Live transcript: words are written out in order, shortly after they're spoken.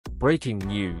Breaking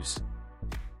news.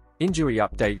 Injury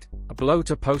update, a blow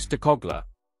to Postecoglou.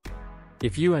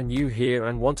 If you are new here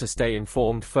and want to stay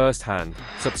informed firsthand,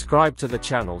 subscribe to the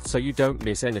channel so you don't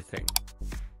miss anything.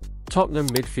 Tottenham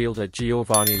midfielder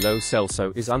Giovanni Lo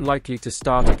Celso is unlikely to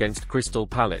start against Crystal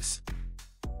Palace.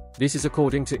 This is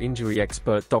according to injury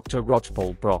expert Dr.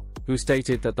 Rochpaul Brock, who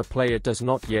stated that the player does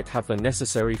not yet have the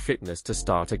necessary fitness to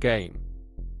start a game.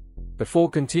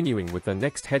 Before continuing with the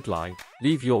next headline,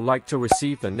 leave your like to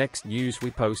receive the next news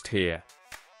we post here.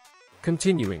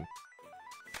 Continuing.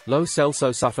 Lo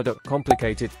Celso suffered a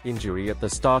complicated injury at the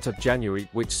start of January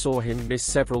which saw him miss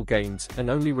several games and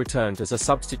only returned as a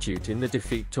substitute in the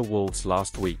defeat to Wolves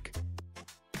last week.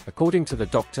 According to the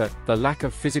doctor, the lack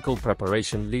of physical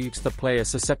preparation leaves the player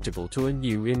susceptible to a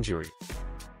new injury.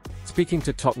 Speaking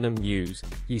to Tottenham News,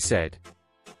 he said,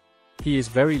 "He is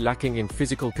very lacking in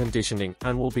physical conditioning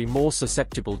and will be more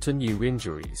susceptible to new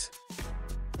injuries.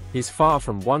 He's far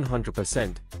from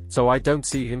 100%, so I don't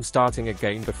see him starting a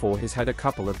game before he's had a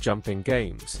couple of jumping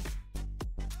games.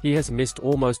 He has missed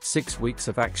almost 6 weeks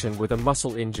of action with a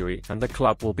muscle injury and the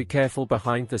club will be careful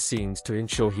behind the scenes to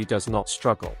ensure he does not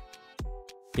struggle."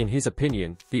 In his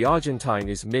opinion, the Argentine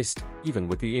is missed, even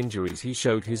with the injuries he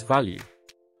showed his value.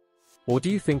 Or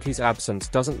do you think his absence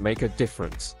doesn't make a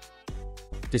difference?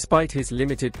 Despite his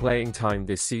limited playing time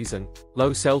this season, Lo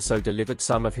Celso delivered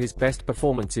some of his best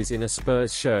performances in a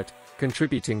Spurs shirt,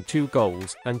 contributing 2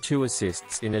 goals and 2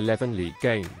 assists in 11 league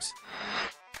games.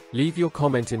 Leave your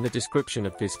comment in the description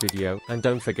of this video and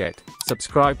don't forget,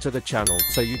 subscribe to the channel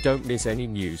so you don't miss any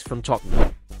news from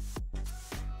Tottenham.